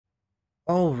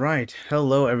All right,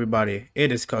 hello everybody.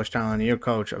 It is Coach Talon, your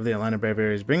coach of the Atlanta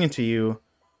Braves, bringing to you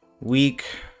week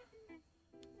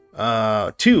 2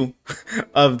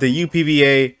 of the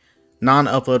UPBA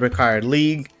non-upload required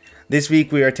league. This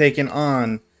week we are taking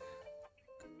on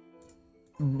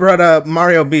brother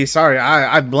Mario B. Sorry,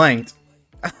 I blanked.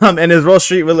 And his Rolle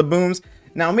Street Rillabooms.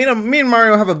 Now me and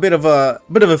Mario have a bit of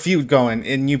a feud going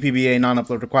in UPBA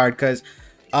non-upload required because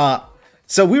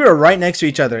so we were right next to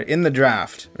each other in the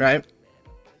draft, right?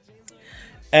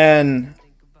 And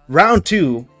round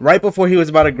 2, right before he was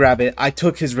about to grab it, I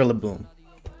took his Rillaboom.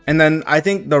 And then I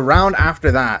think the round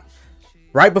after that,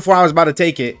 right before I was about to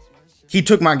take it, he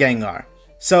took my Gengar.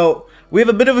 So we have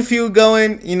a bit of a feud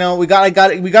going. You know, we gotta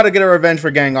get a revenge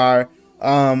for Gengar.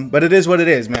 But it is what it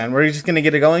is, man. We're just gonna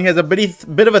get it going. He has a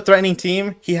bit of a threatening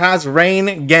team. He has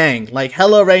Rain Gang, like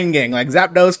hella Rain Gang, like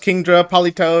Zapdos, Kingdra,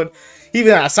 Politoed,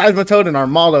 even Seismitoad and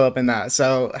Armaldo up in that.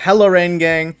 So hella Rain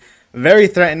Gang, very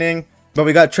threatening. But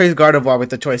we got Trace Gardevior with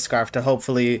the Choice Scarf to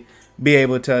hopefully be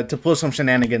able to pull some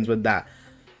shenanigans with that.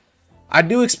 I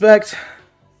do expect...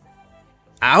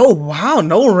 Oh, wow,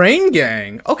 no Rain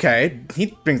Gang. Okay, he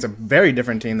brings a very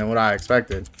different team than what I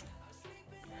expected.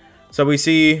 So we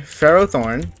see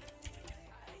Ferrothorn.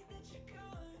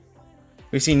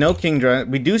 We see no Kingdra.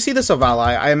 We do see the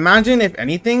Silvally. I imagine, if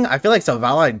anything, I feel like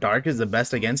Silvally Dark is the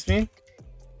best against me.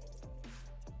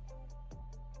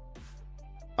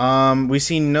 We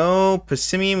see no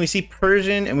Passimian, we see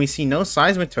Persian, and we see no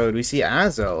Seismitoad. We see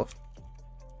Azelf.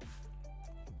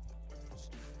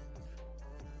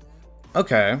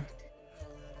 Okay.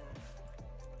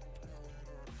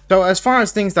 So as far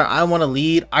as things that I want to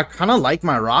lead, I kind of like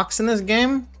my rocks in this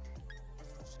game.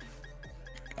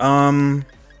 I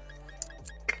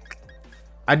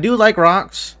do like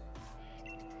rocks.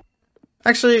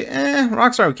 Actually,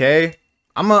 rocks are okay.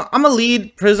 I'm a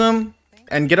lead Prism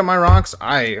and get up my rocks.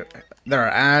 There are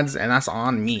ads, and that's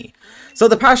on me. So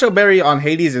the Pasho Berry on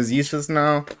Hades is useless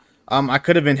now. I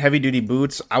could have been heavy duty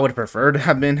boots. I would prefer to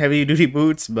have been heavy duty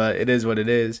boots, but it is what it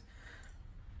is.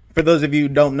 For those of you who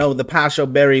don't know, the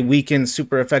Pasho Berry weakens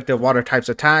super effective water types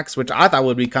attacks, which I thought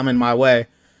would be coming my way.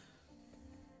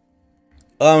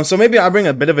 So maybe I'll bring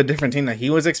a bit of a different team that he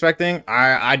was expecting.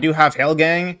 I do have Hell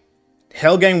Gang.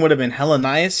 Hell Gang would have been hella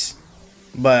nice,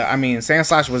 but I mean,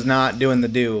 Sandslash was not doing the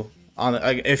do on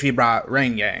if he brought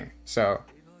Rain Gang. So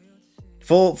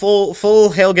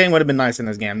full Hail Gang would have been nice in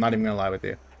this game. I'm not even gonna lie with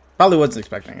you. Probably was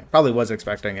expecting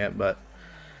it, but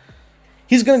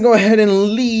he's gonna go ahead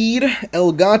and lead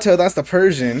El Gato. That's the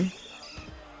Persian.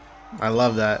 I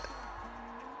love that.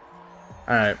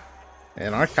 All right,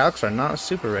 and our calcs are not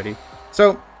super ready.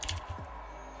 So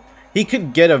he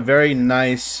could get a very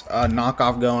nice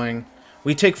knockoff going.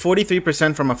 We take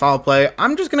 43% from a foul play.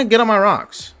 I'm just gonna get on my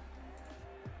rocks.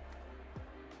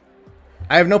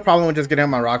 I have no problem with just getting on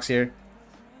my rocks here.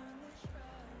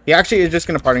 He actually is just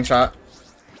going to parting shot,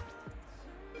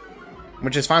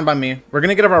 which is fine by me. We're going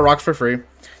to get up our rocks for free.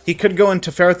 He could go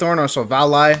into Ferrothorn or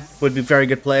Silvally, would be very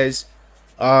good plays.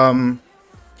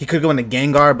 He could go into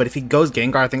Gengar, but if he goes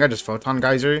Gengar, I think I just Photon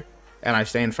Geyser and I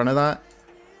stay in front of that.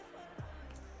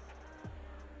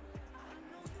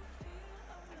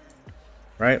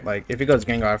 Right? Like, if he goes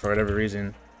Gengar for whatever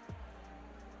reason.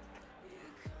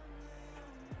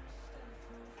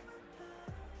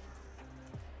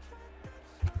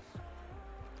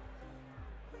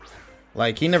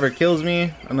 Like, he never kills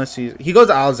me unless he goes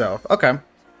to Azelf. Okay.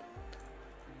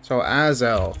 So,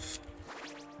 Azelf.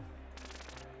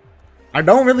 I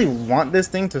don't really want this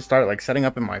thing to start, like, setting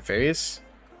up in my face.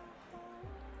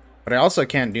 But I also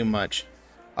can't do much.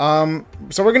 So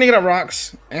we're gonna get up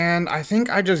rocks. And I think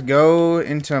I just go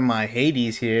into my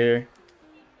Hades here.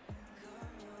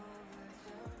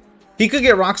 He could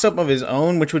get rocks up of his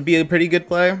own, which would be a pretty good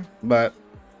play. But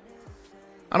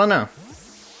I don't know.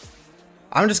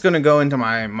 I'm just gonna go into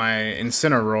my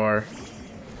Incineroar,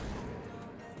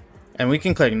 and we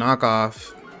can click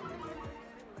knockoff.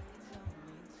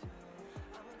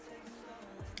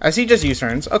 I see just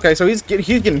U-turns. Okay, so he's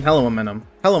getting hella momentum.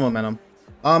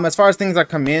 As far as things that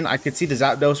come in, I could see the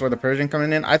Zapdos or the Persian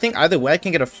coming in. I think either way I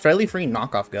can get a fairly free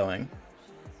knockoff going.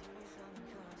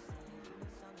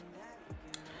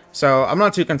 So I'm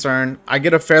not too concerned. I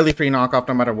get a fairly free knockoff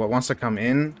no matter what wants to come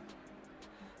in.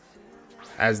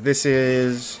 As this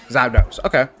is Zapdos.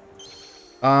 Okay.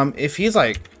 If he's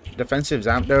like defensive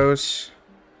Zapdos.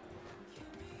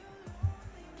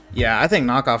 Yeah, I think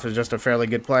knockoff is just a fairly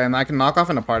good play. And I can knock off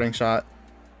in a parting shot.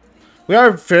 We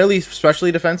are fairly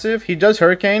specially defensive. He does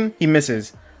Hurricane. He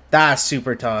misses. That's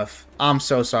super tough. I'm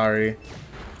so sorry.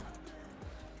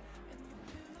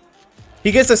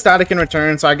 He gets a static in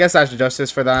return, so I guess that's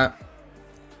justice for that.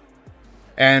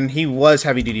 And he was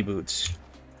heavy duty boots.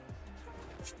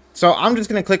 So I'm just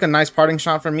going to click a nice parting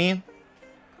shot for me.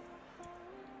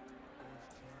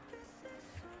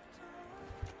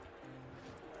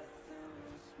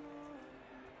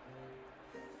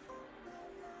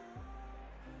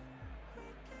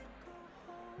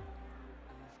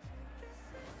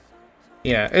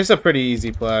 Yeah, it's a pretty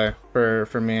easy play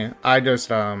for me. I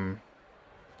just as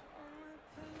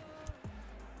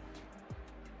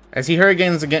he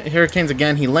hurricanes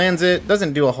again, he lands it.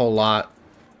 Doesn't do a whole lot.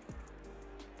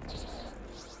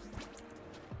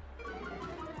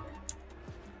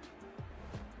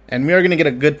 And we are gonna get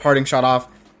a good parting shot off.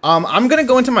 I'm gonna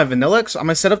go into my Vanilluxe. I'm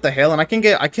gonna set up the hail, and I can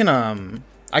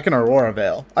Aurora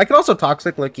Veil. I can also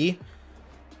Toxic Licky,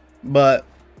 but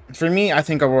for me, I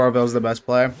think Aurora Veil is the best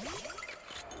play.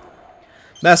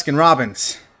 Baskin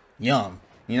Robbins, yum.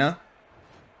 You know,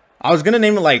 I was gonna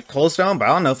name it like Coldstone, but I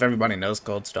don't know if everybody knows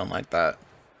Coldstone like that.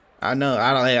 I know,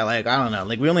 I don't know.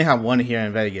 Like, we only have one here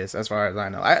in Vegas, as far as I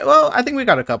know. Well, I think we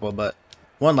got a couple, but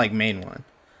one like main one.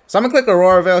 So I'm gonna click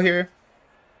Aurora Veil here.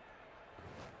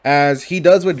 As he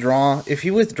does withdraw. If he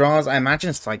withdraws, I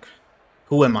imagine it's like,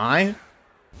 who am I?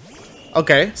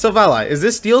 Okay, Silvally. Is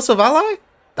this Steel Silvally?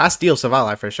 That's Steel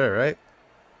Silvally for sure, right?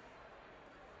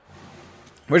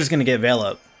 We're just gonna get Veil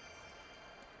up.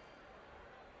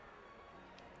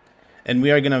 And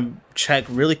we are gonna check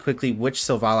really quickly which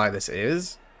Silvally this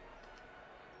is.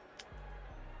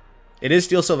 It is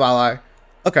Steel Silvally.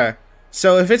 Okay.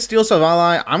 So if it's Steel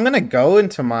Silvally, I'm gonna go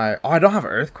into my... Oh, I don't have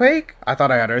Earthquake? I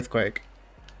thought I had Earthquake.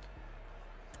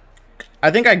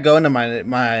 I think I go into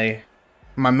my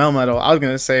Melmetal. I was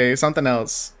gonna say something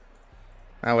else.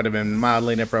 That would have been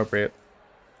mildly inappropriate.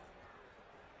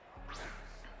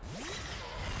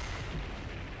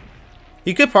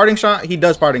 He could parting shot. He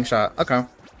does parting shot. Okay.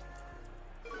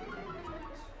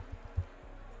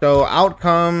 So out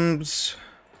comes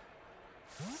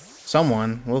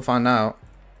someone. We'll find out.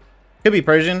 Could be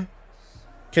Persian.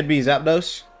 Could be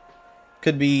Zapdos.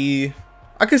 Could be...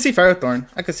 I could see Ferrothorn.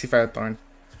 I could see Ferrothorn.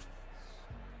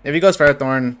 If he goes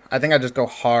Ferrothorn, I think I just go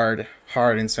hard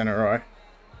Incineroar.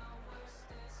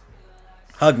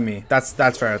 Hug me. That's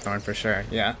Ferrothorn for sure.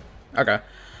 Yeah. Okay.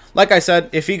 Like I said,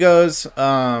 if he goes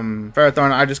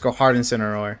Ferrothorn, I just go hard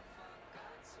Incineroar.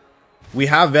 We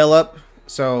have Veil up,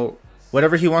 so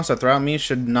whatever he wants to throw at me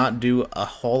should not do a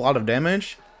whole lot of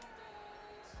damage.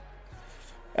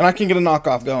 And I can get a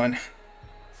knockoff going.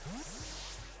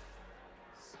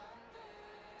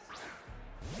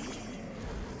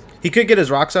 He could get his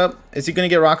rocks up. Is he going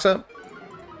to get rocks up?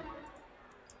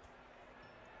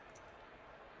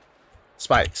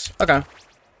 Spikes. Okay.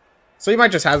 So he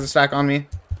might just have the stack on me.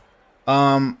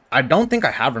 I don't think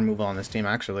I have removal on this team,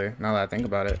 actually, now that I think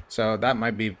about it. So that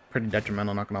might be pretty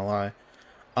detrimental, not going to lie.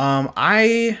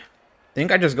 I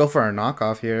think I just go for a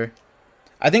knockoff here.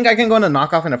 I think I can go into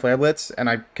knockoff into Flare Blitz, and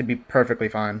I could be perfectly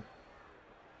fine.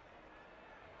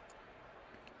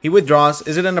 He withdraws.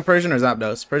 Is it in a Persian or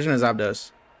Zapdos? Persian or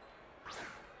Zapdos?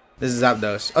 This is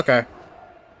Zapdos. Okay.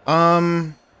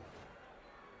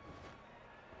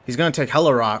 He's going to take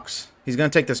hella rocks. He's going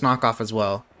to take this knockoff as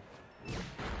well.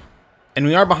 And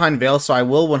we are behind Veil, so I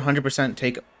will 100%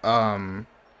 take,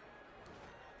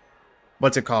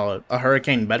 what's it called? A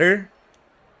Hurricane better?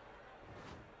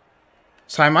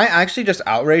 So I might actually just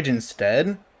Outrage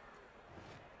instead.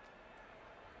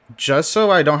 Just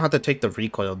so I don't have to take the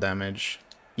recoil damage.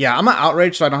 Yeah, I'm going to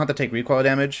Outrage so I don't have to take recoil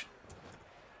damage.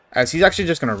 As he's actually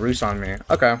just going to Roost on me.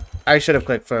 Okay. I should have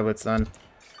clicked Flare Blitz then.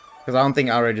 Because I don't think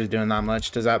Outrage is doing that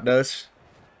much to Zapdos.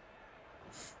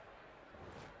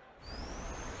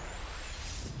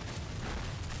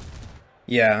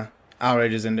 Yeah.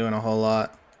 Outrage isn't doing a whole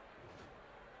lot.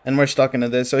 And we're stuck into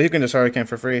this, so he can just Hurricane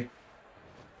for free.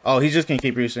 Oh, he's just going to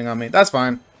keep roosting on me. That's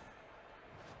fine.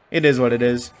 It is what it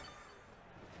is.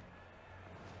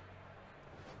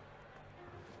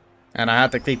 And I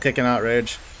have to keep kicking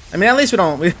Outrage. I mean, at least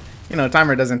you know,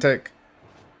 timer doesn't tick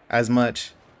as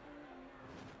much.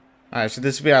 Alright, so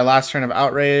this will be our last turn of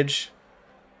Outrage.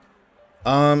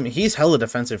 He's hella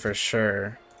defensive for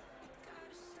sure.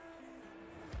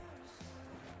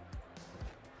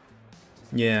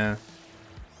 Yeah.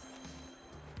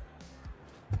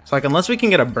 So, like, unless we can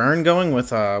get a burn going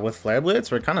with Flare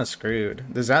Blitz, we're kind of screwed.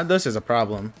 The Zapdos is a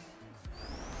problem.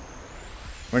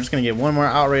 We're just gonna get one more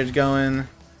Outrage going.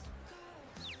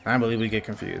 I believe we get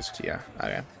confused. Yeah,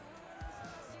 okay.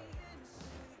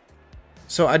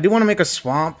 So I do want to make a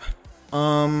swamp.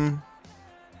 I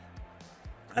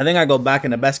think I go back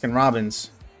into Baskin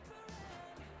Robbins.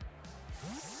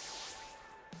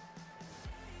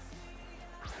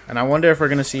 And I wonder if we're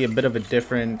going to see a bit of a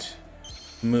different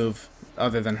move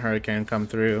other than Hurricane come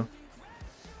through.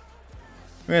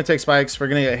 We're gonna take spikes. We're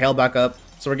gonna get hail back up.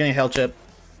 So we're getting hail chip.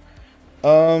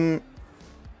 Now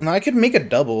I could make a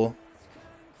double.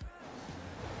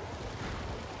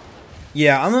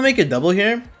 Yeah, I'm gonna make a double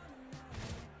here.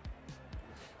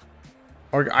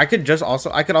 Or I could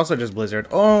also just Blizzard.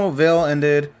 Oh, Veil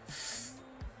ended.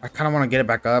 I kind of want to get it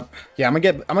back up. Yeah, I'm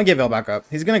gonna get Veil back up.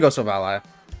 He's gonna go Silvally.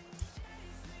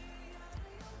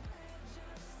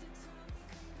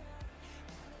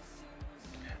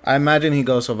 I imagine he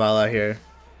goes Silvally here.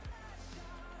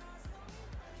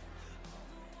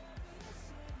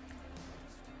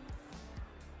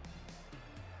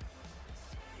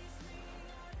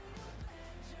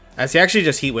 As he actually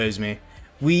just heat waves me.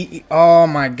 Oh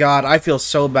my god, I feel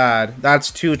so bad. That's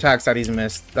 2 attacks that he's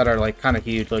missed that are like kind of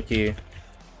huge, low key.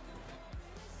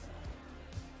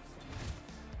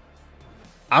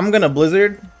 I'm gonna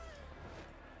Blizzard.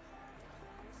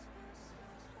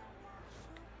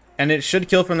 And it should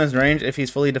kill from this range if he's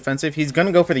fully defensive. He's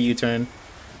gonna go for the U-turn.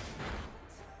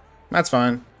 That's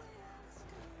fine.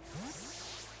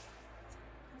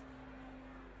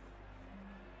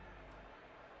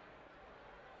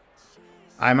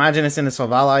 I imagine it's in the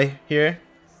Silvally here.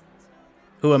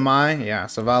 Who am I? Yeah,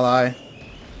 Silvally.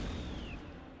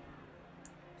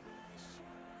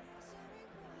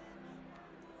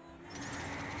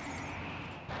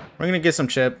 We're gonna get some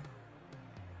chip.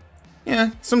 Yeah,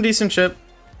 some decent chip.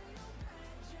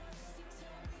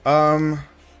 I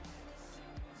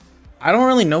don't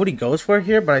really know what he goes for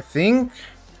here, but I think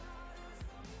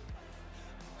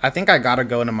I gotta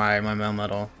go into my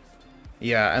Melmetal.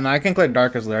 Yeah, and I can click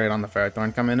Darkest Lariat on the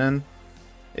Ferrothorn coming in.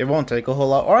 It won't take a whole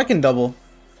lot. Or I can double.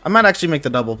 I might actually make the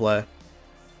double play.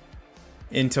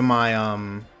 Into my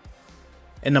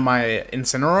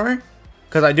Incineroar.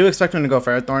 Because I do expect him to go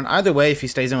Ferrothorn. Either way, if he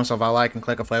stays in with Silvally, I can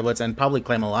click a Flare Blitz and probably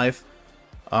claim a life.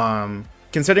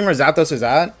 Considering where Zapdos is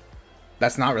at,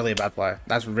 that's not really a bad play.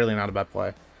 That's really not a bad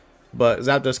play. But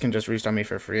Zapdos can just restart me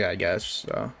for free, I guess.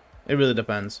 So, it really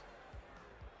depends.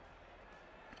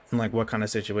 Like what kind of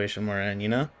situation we're in, you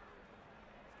know?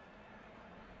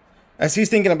 As he's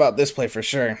thinking about this play for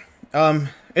sure.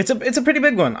 It's a pretty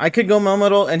big one. I could go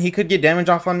Melmetal and he could get damage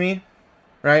off on me,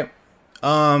 right?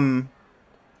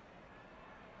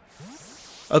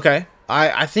 Okay.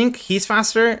 I think he's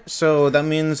faster, so that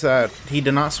means that he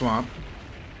did not swap.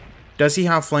 Does he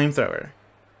have Flamethrower?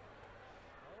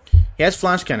 He has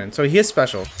Flash Cannon, so he is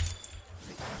special.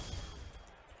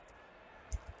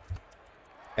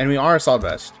 And we are Assault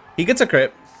Vest. He gets a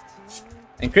crit.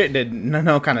 And crit did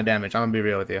no kind of damage. I'm gonna be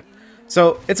real with you.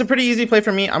 So it's a pretty easy play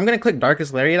for me. I'm gonna click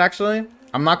Darkest Lariat actually.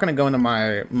 I'm not gonna go into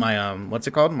my what's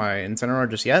it called? My Incineroar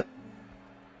just yet.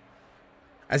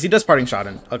 As he does Parting Shot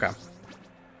in. Okay.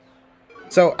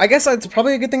 So I guess it's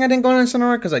probably a good thing I didn't go into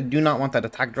Incineroar because I do not want that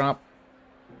attack drop.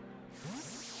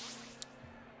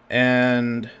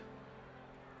 And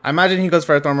I imagine he goes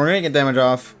Ferrothorn. We're gonna get damage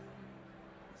off.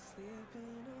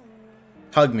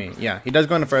 Hug me. Yeah, he does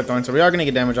go into Ferrothorn, so we are going to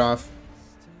get damage off.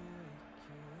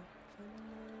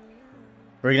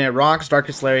 We're going to get Rocks,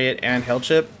 Darkest Lariat, and Hail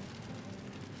Chip.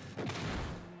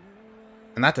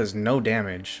 And that does no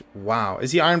damage. Wow.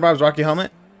 Is he Iron Barb's Rocky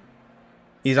Helmet?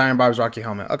 He's Iron Barb's Rocky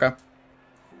Helmet. Okay.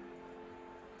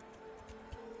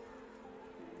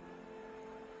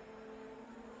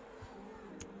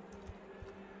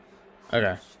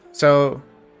 Okay. So,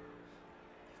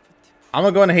 I'm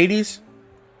going to go into Hades.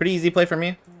 Pretty easy play for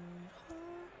me.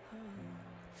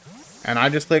 And I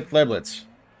just click Flare Blitz.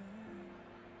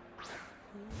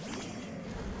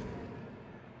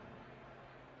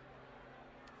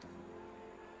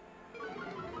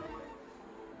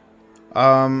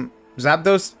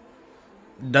 Zapdos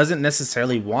doesn't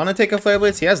necessarily want to take a Flare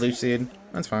Blitz. He has Leech Seed.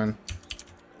 That's fine.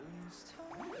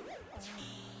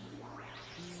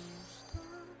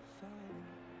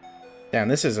 Damn,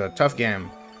 this is a tough game.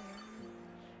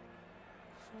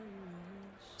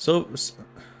 So,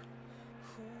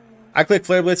 I click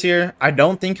Flare Blitz here. I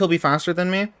don't think he'll be faster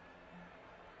than me.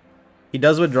 He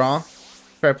does withdraw.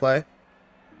 Fair play.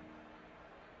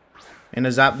 And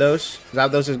a Zapdos.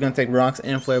 Zapdos is going to take Rocks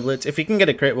and Flare Blitz. If he can get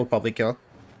a crit, we'll probably kill.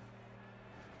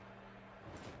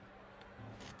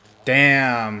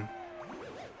 Damn.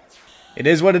 It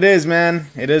is what it is, man.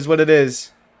 It is what it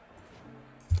is.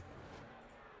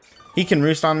 He can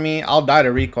Roost on me. I'll die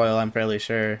to Recoil, I'm fairly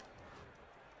sure.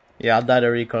 Yeah, I'll die to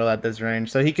Recoil at this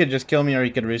range. So he could just kill me or he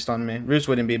could Roost on me. Roost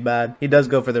wouldn't be bad. He does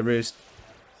go for the Roost.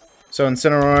 So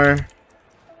Incineroar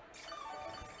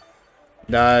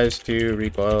dies to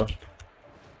Recoil.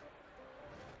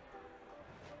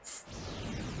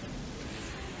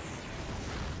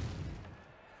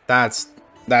 That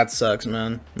sucks,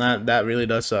 man. That really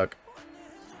does suck.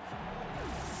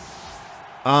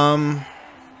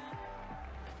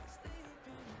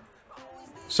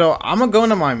 So I'm gonna go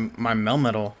into my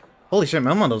Melmetal. Holy shit,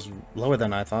 Melmetal's lower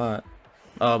than I thought.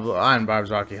 Oh, Iron Barb's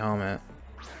Rocky Helmet.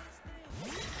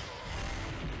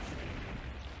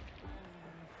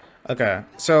 Okay,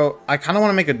 so I kind of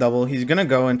want to make a double. He's gonna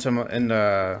go into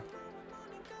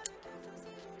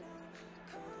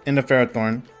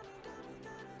Ferrothorn,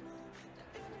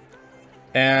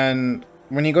 and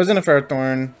when he goes into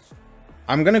Ferrothorn,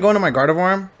 I'm gonna go into my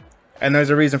Gardevoir, and there's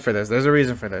a reason for this. There's a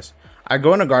reason for this. I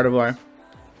go into Gardevoir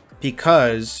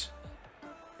because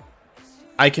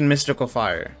I can Mystical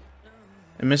Fire,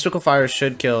 and Mystical Fire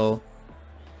should kill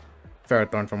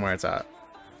Ferrothorn from where it's at.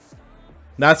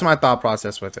 That's my thought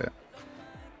process with it.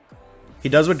 He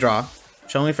does withdraw.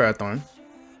 Show me Ferrothorn.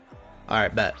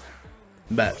 Alright, bet.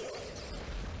 Bet.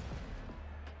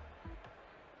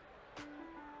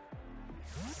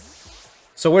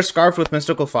 So we're Scarfed with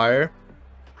Mystical Fire.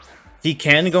 He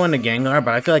can go into Gengar,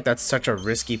 but I feel like that's such a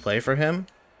risky play for him.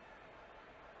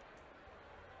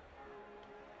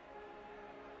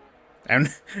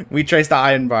 And we traced the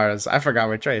Iron Bars. I forgot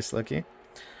we traced, looky.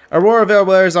 Aurora Veil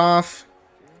wears off.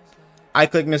 I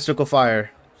click Mystical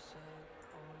Fire.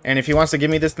 And if he wants to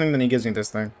give me this thing, then he gives me this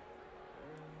thing.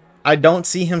 I don't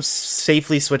see him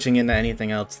safely switching into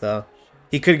anything else, though.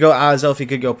 He could go Azelf, he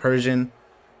could go Persian.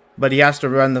 But he has to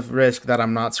run the risk that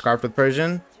I'm not Scarfed with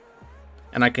Persian.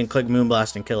 And I can click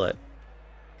Moonblast and kill it.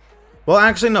 Well,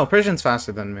 actually, no. Persian's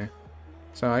faster than me.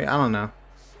 So, I don't know.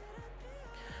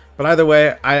 But either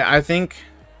way, I think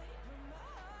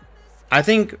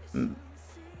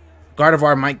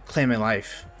Gardevoir might claim a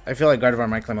life. I feel like Gardevoir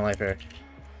might claim a life here.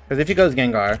 Because if he goes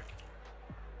Gengar,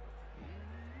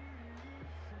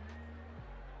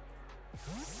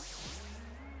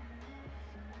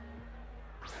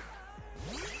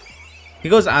 he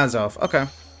goes Azelf. Okay.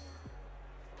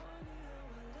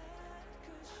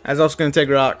 Azelf's going to take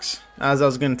rocks.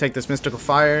 Azelf's going to take this Mystical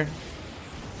Fire.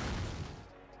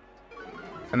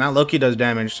 And that Loki does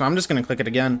damage, so I'm just going to click it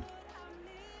again.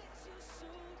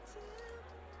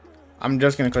 I'm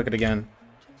just going to click it again.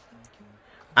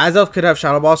 Azelf could have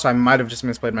Shadow Ball, so I might have just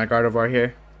misplayed my Gardevoir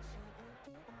here.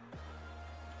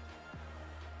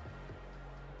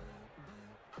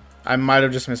 I might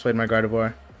have just misplayed my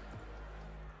Gardevoir.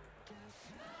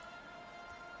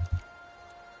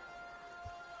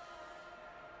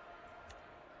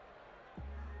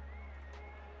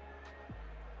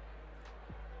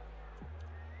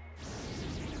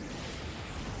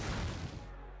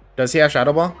 Does he have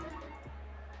Shadow Ball?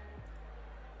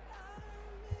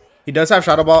 He does have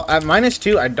Shadow Ball. At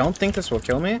 -2, I don't think this will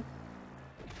kill me.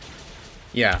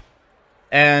 Yeah.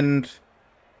 And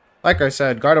like I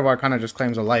said, Gardevoir kind of just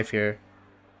claims a life here.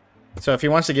 So if he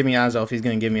wants to give me Azelf, he's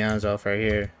going to give me Azelf right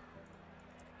here.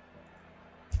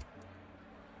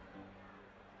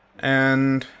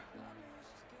 And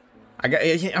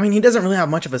I mean, he doesn't really have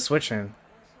much of a switch in,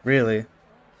 really.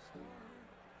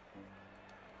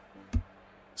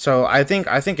 So I think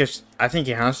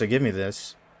he has to give me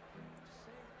this.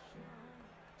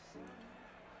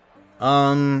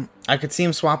 I could see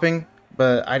him swapping,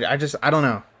 but I don't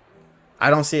know.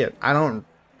 I don't see it. I don't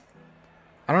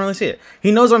really see it.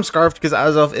 He knows I'm Scarfed because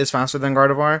Azelf is faster than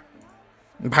Gardevoir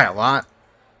by a lot.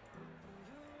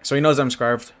 So he knows I'm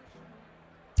Scarfed.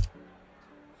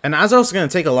 And Azelf's going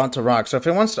to take a lot to rock. So if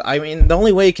it wants to, I mean, the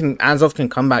only way Azelf can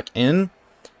come back in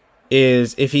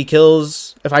is if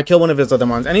I kill one of his other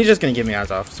mons, and he's just going to give me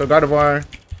Azelf. So Gardevoir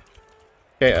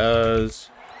KOs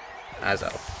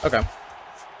Azelf. Okay.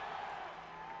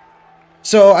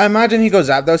 So I imagine he goes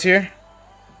Zapdos here.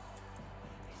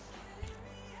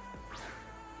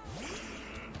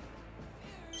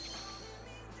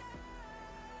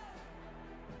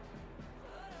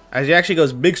 As he actually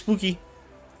goes Big Spooky.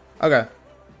 Okay.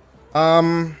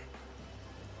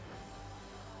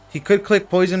 He could click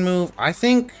Poison Move. I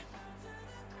think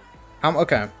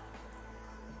okay.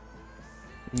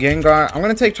 Gengar. I'm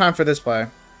gonna take time for this play.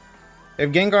 If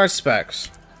Gengar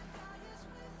specs,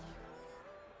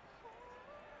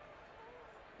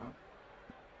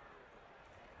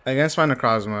 against my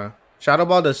Necrozma, Shadow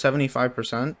Ball does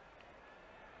 75%.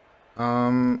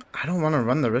 I don't want to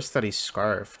run the risk that he's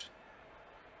Scarfed.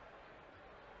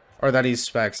 Or that he's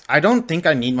Specs. I don't think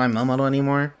I need my Melmetal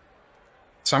anymore.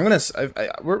 So I'm gonna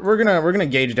we're gonna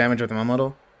gauge damage with the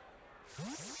Melmetal.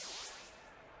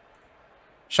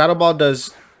 Shadow Ball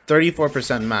does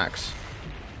 34% max.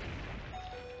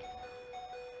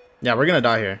 Yeah, we're gonna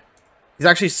die here. He's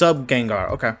actually sub Gengar.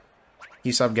 Okay.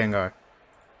 He's sub Gengar.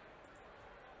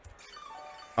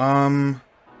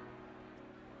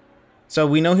 So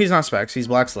we know he's not Specs, he's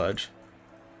Black Sludge.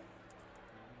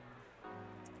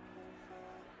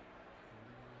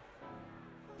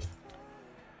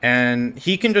 And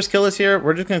he can just kill us here.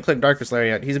 We're just gonna click Darkest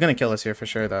Lariat. He's gonna kill us here for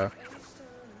sure though.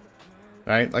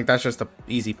 Right? Like that's just the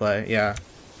easy play, yeah.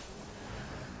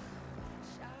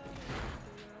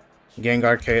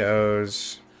 Gengar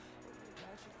KOs.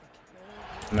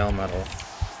 Melmetal.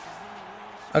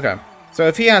 Okay. So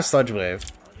if he has Sludge Wave.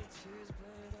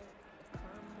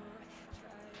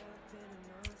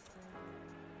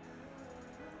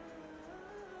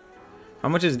 How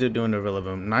much is it doing to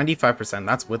Rillaboom? 95%.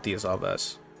 That's with the Azelf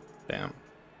S. Damn.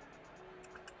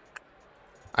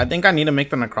 I think I need to make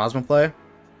the Necrozma play.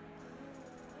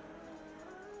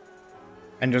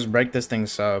 And just break this thing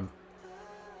sub.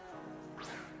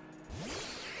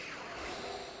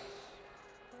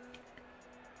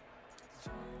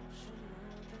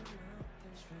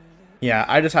 Yeah,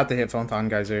 I just have to hit Photon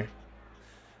Geyser.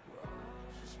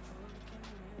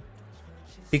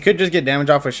 He could just get damage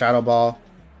off with Shadow Ball.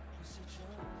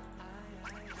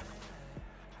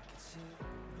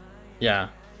 Yeah,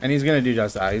 and he's gonna do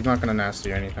just that. He's not gonna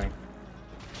nasty or anything.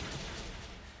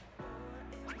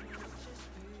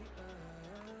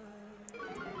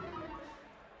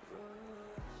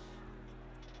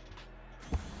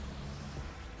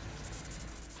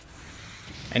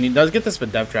 And he does get this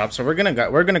with Depth Drop, so we're gonna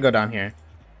go down here.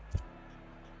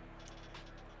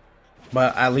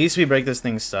 But at least we break this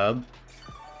thing sub.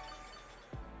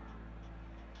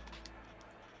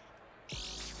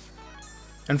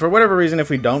 And for whatever reason, if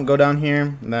we don't go down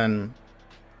here, then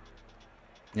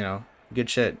you know, good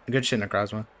shit,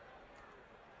 Necrozma.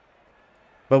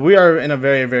 But we are in a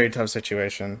very, very tough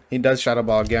situation. He does Shadow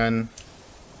Ball again.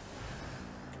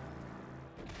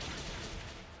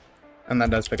 And that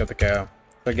does pick up the KO.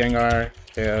 So Gengar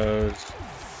KOs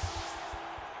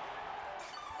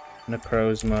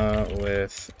Necrozma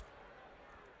with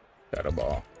Shadow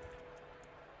Ball.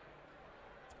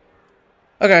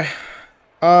 Okay.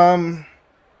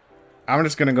 I'm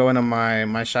just gonna go into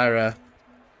my Shira.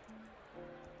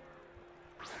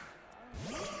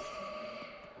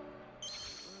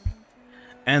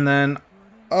 And then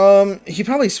he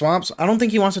probably swamps. I don't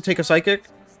think he wants to take a Psychic.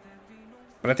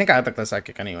 But I think I took the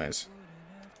Psychic anyways.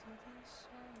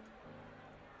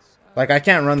 Like, I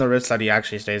can't run the risk that he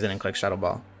actually stays in and clicks Shadow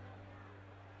Ball.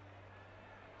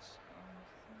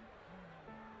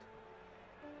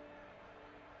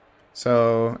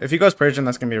 So, if he goes Persian,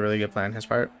 that's going to be a really good play on his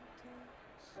part.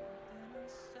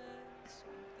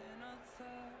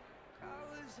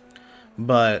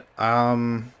 But, I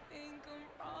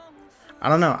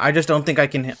don't know. I just don't think I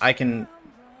can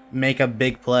make a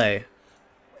big play.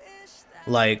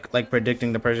 Like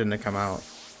predicting the Persian to come out.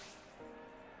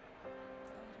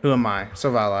 Who am I?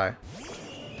 Silvally.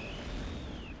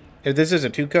 If this is a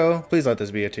 2-ko, please let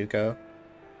this be a 2-ko.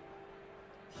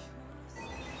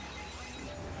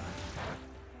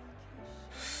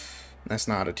 That's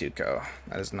not a 2-ko.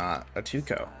 That is not a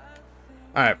 2-ko.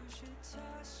 Alright.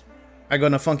 I go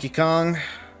into Funky Kong.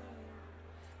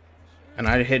 And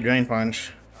I hit Drain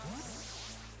Punch.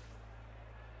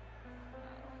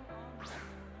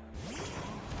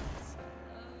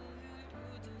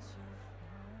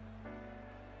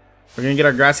 We're going to get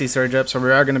our Grassy Surge up, so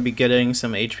we are going to be getting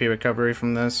some HP recovery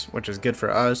from this, which is good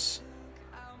for us.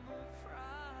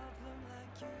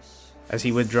 As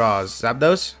he withdraws.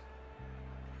 Zapdos?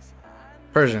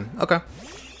 Persian. Okay.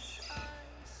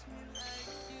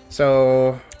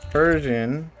 So,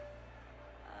 Persian.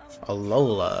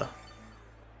 Alola.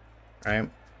 Right?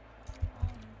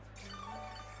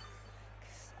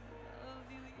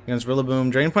 Against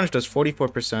Rillaboom. Drain Punch does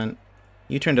 44%.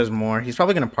 U-turn does more. He's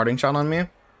probably going to Parting Shot on me.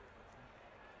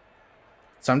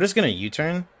 So I'm just going to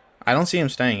U-turn. I don't see him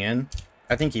staying in.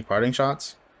 I think he Parting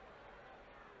Shots.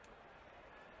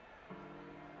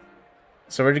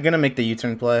 So we're going to make the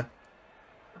U-turn play.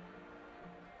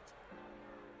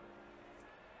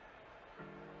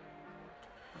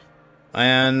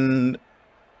 And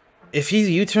if he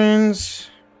U-turns,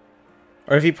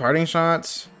 or if he Parting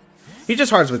Shots, he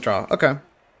just Hards Withdraw. Okay.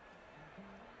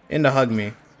 Into Hug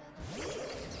Me.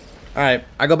 Alright,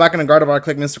 I go back into Gardevior,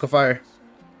 click Mystical Fire.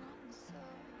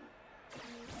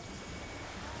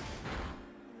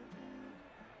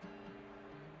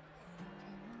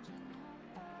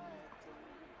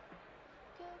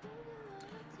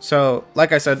 So,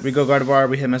 like I said, we go Gardevior,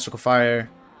 we hit Mystical Fire.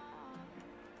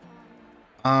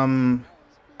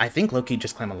 I think Loki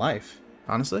just claim a life,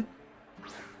 honestly.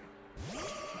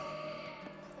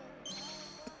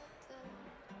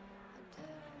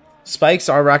 Spikes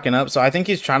are racking up, so I think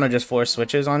he's trying to just force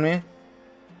switches on me.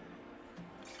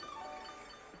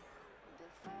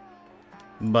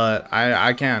 But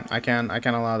I can't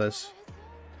allow this.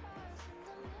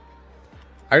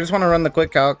 I just want to run the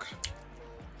quick calc.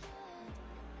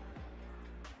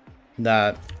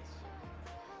 that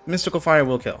Mystical Fire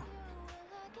will kill.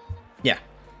 Yeah,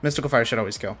 Mystical Fire should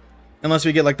always kill. Unless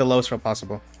we get like the lowest roll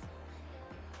possible.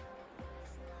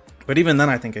 But even then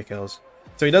I think it kills.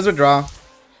 So he does withdraw.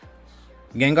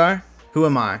 Gengar? Who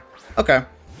am I? Okay.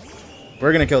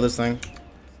 We're gonna kill this thing.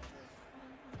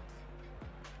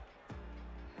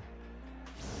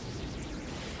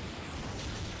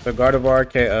 So Gardevior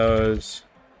KOs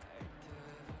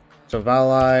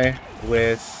Silvally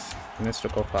with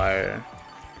Mystical Fire.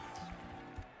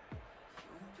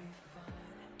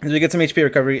 As we get some HP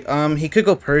recovery. He could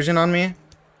go Persian on me.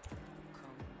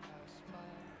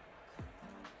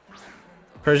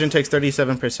 Persian takes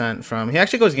 37% from... He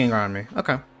actually goes Gengar on me.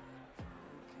 Okay.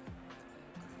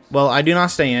 Well, I do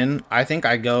not stay in. I think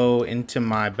I go into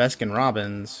my Baskin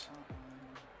Robbins.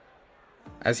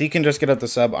 As he can just get up the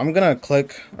sub. I'm going to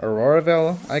click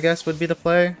Auroraville, I guess, would be the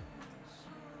play.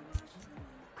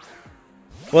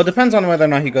 Well, it depends on whether or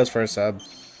not he goes for a sub.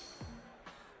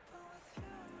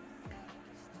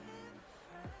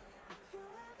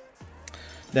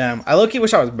 Damn, I low-key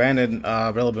wish I was banned in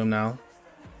Rillaboom now.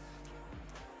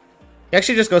 He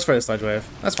actually just goes for the Sludge Wave.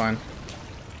 That's fine.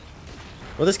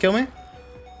 Will this kill me?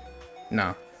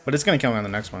 No, but it's gonna kill me on the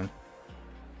next one.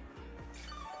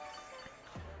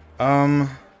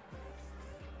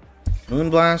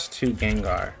 Moonblast to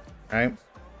Gengar, right?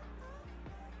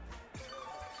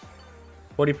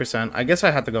 40%. I guess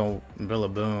I have to go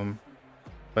Rillaboom.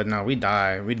 But no, we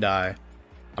die. We die.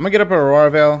 I'm gonna get up a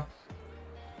Auroraville.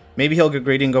 Maybe he'll get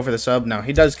greedy and go for the sub. No,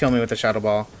 he does kill me with the Shadow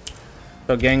Ball.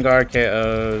 So Gengar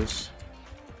KOs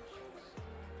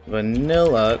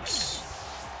Vanilluxe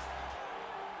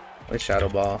with Shadow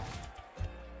Ball.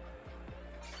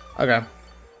 Okay.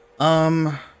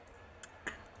 How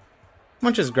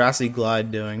much is Grassy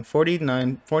Glide doing?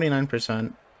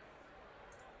 49%.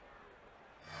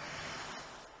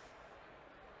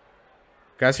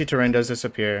 Grassy Terrain does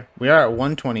disappear. We are at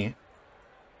 120.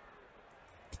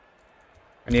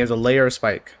 And he has a layer of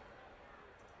Spike.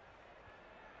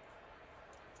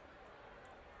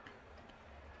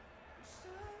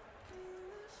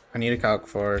 I need a calc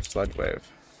for Sludge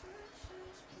Wave.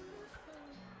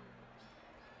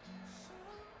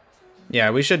 Yeah,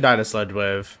 we should die to Sludge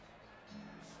Wave.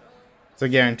 It's a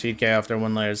guaranteed K after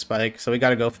one layer of Spike, so we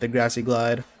gotta go for the Grassy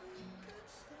Glide.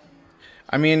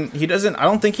 I mean, he doesn't... I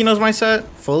don't think he knows my set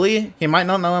fully. He might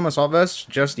not know I'm Assault Vest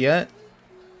just yet.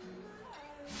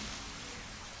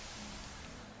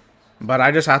 But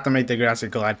I just have to make the Grassy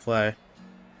Glide play.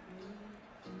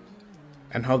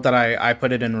 And hope that I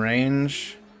put it in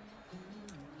range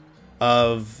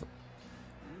of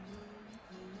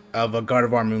a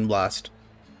Gardevoir Moonblast.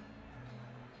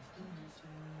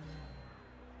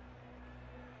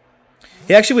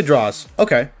 He actually withdraws.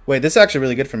 Okay. Wait, this is actually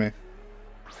really good for me.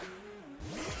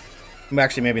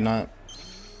 Actually, maybe not.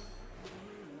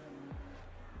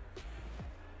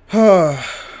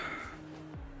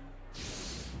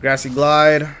 Grassy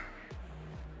Glide.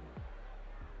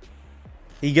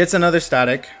 He gets another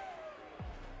static.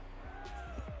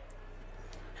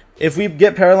 If we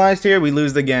get paralyzed here, we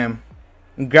lose the game.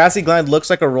 Grassy Glide looks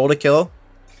like a roll to kill.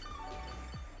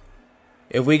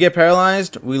 If we get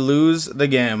paralyzed, we lose the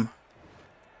game.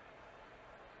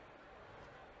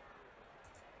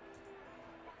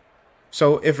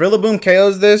 So if Rillaboom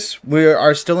KOs this, we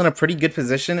are still in a pretty good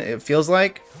position, it feels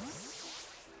like.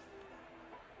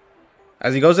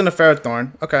 As he goes into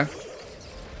Ferrothorn. Okay.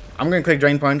 I'm going to click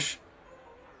Drain Punch.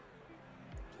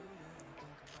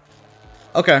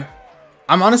 Okay.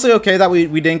 I'm honestly okay that we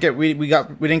didn't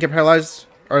get paralyzed,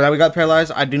 or that we got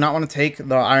paralyzed. I do not want to take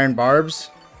the Iron Barbs.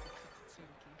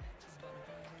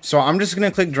 So I'm just going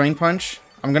to click Drain Punch.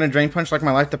 I'm going to Drain Punch like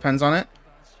my life depends on it.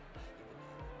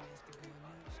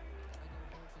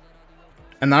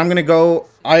 And then I'm going to go...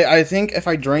 I think if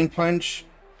I Drain Punch,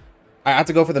 I have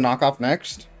to go for the knockoff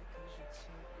next.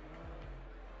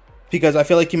 Because I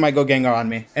feel like he might go Gengar on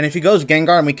me. And if he goes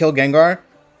Gengar and we kill Gengar,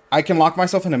 I can lock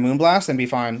myself in a Moonblast and be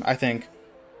fine, I think.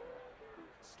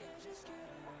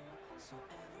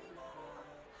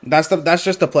 That's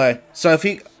just the play. So if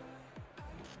he...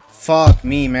 Fuck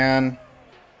me, man.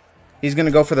 He's going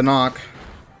to go for the knock.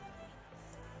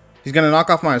 He's going to knock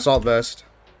off my Assault Vest.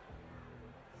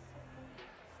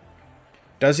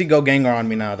 Does he go Gengar on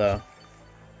me now, though?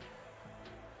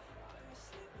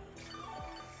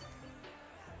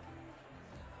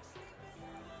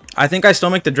 I think I still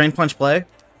make the Drain Punch play.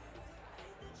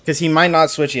 Because he might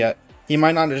not switch yet. He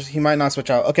might not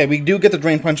switch out. Okay, we do get the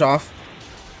Drain Punch off.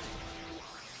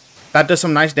 That does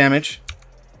some nice damage.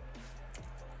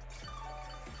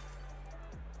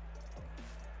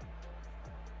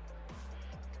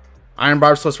 Iron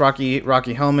Barbs plus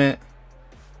Rocky Helmet.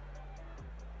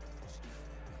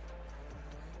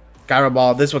 Gyro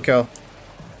Ball. This will kill.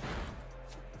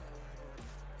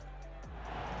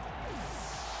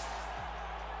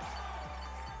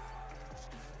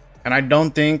 And I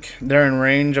don't think they're in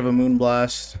range of a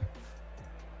Moonblast.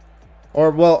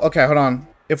 Or, well, okay, hold on.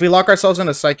 If we lock ourselves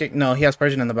into Psychic... No, he has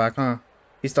Persian in the back, huh?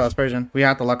 He still has Persian. We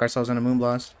have to lock ourselves into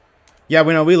Moonblast. Yeah,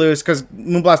 we know we lose, because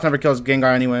Moonblast never kills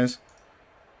Gengar anyways.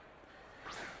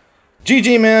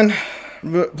 GG, man.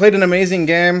 Played an amazing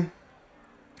game.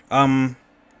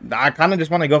 I kind of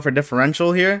just want to go for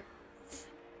differential here.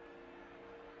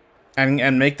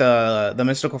 And make the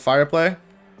Mystical Fire play.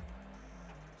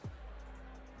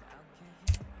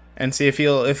 And see if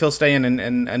he'll stay in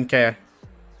and K.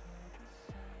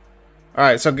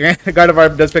 Alright, so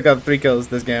Gardevior does pick up 3 kills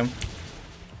this game.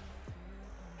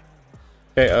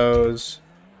 KOs.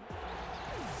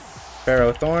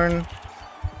 Ferrothorn.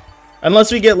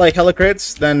 Unless we get like hella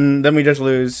crits, then we just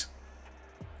lose.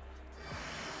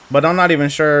 But I'm not even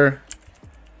sure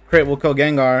crit will kill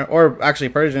Gengar, or actually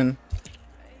Persian.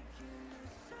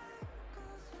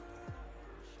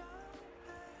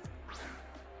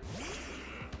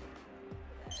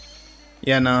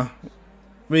 Yeah, no.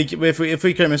 If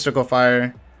we crit Mystical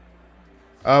Fire,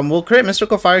 will crit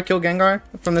Mystical Fire kill Gengar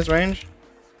from this range?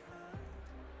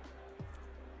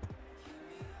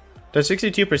 There's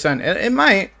 62%. It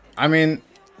might. I mean,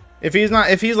 if he's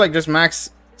like just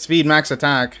max speed, max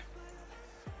attack,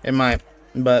 it might.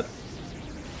 But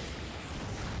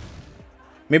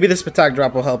maybe this attack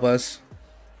drop will help us.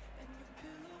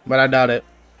 But I doubt it.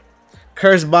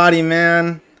 Curse Body,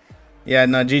 man. Yeah,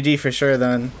 no, GG for sure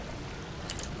then.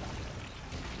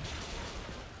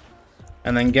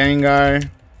 And then Gengar.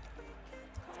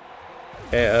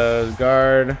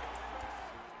 Gard.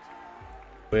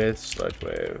 With Sludge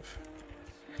Wave.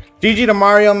 GG to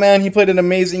Mario, man. He played an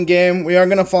amazing game. We are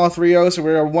going to fall 3-0, so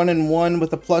we're 1-1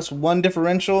 with a +1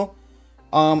 differential.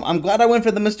 I'm glad I went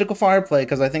for the Mystical Fire play,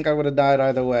 because I think I would have died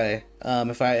either way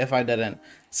if I didn't.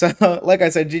 So, like I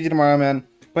said, GG to Mario, man.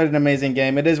 Played an amazing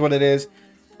game. It is what it is.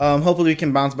 Hopefully we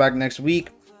can bounce back next week.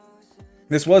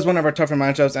 This was one of our tougher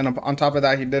matchups, and on top of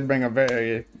that, he did bring a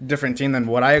very different team than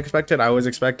what I expected. I was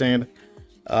expecting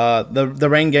the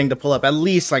Rain Gang to pull up at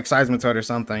least like Seismitoad or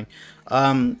something.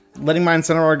 Letting my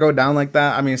Incineroar go down like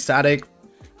that, I mean, static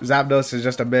Zapdos is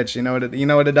just a bitch. You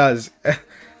know what it does.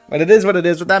 But it is what it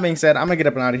is. With that being said, I'm gonna get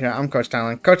up and out of here. I'm Coach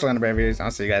Talon, Coach Land of Braviers.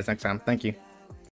 I'll see you guys next time. Thank you.